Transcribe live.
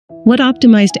What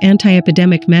optimized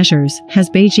anti-epidemic measures has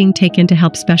Beijing taken to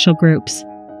help special groups?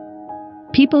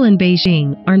 People in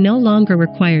Beijing are no longer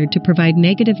required to provide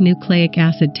negative nucleic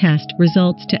acid test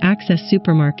results to access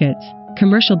supermarkets,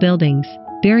 commercial buildings,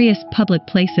 various public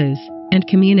places, and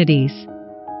communities.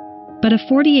 But a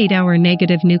 48-hour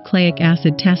negative nucleic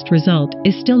acid test result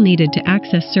is still needed to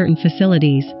access certain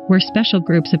facilities where special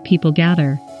groups of people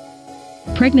gather.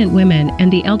 Pregnant women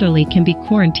and the elderly can be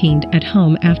quarantined at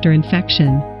home after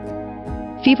infection.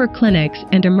 Fever clinics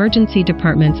and emergency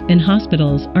departments in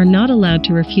hospitals are not allowed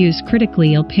to refuse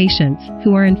critically ill patients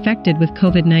who are infected with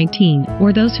COVID-19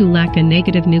 or those who lack a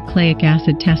negative nucleic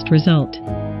acid test result.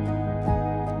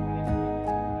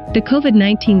 The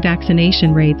COVID-19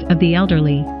 vaccination rates of the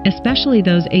elderly, especially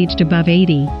those aged above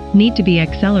 80, need to be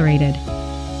accelerated.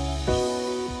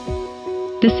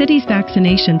 The city's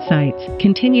vaccination sites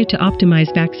continue to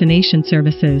optimize vaccination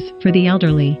services for the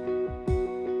elderly.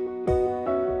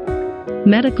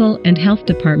 Medical and health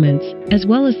departments, as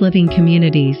well as living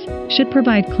communities, should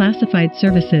provide classified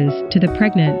services to the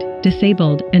pregnant,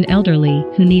 disabled, and elderly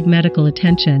who need medical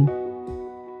attention.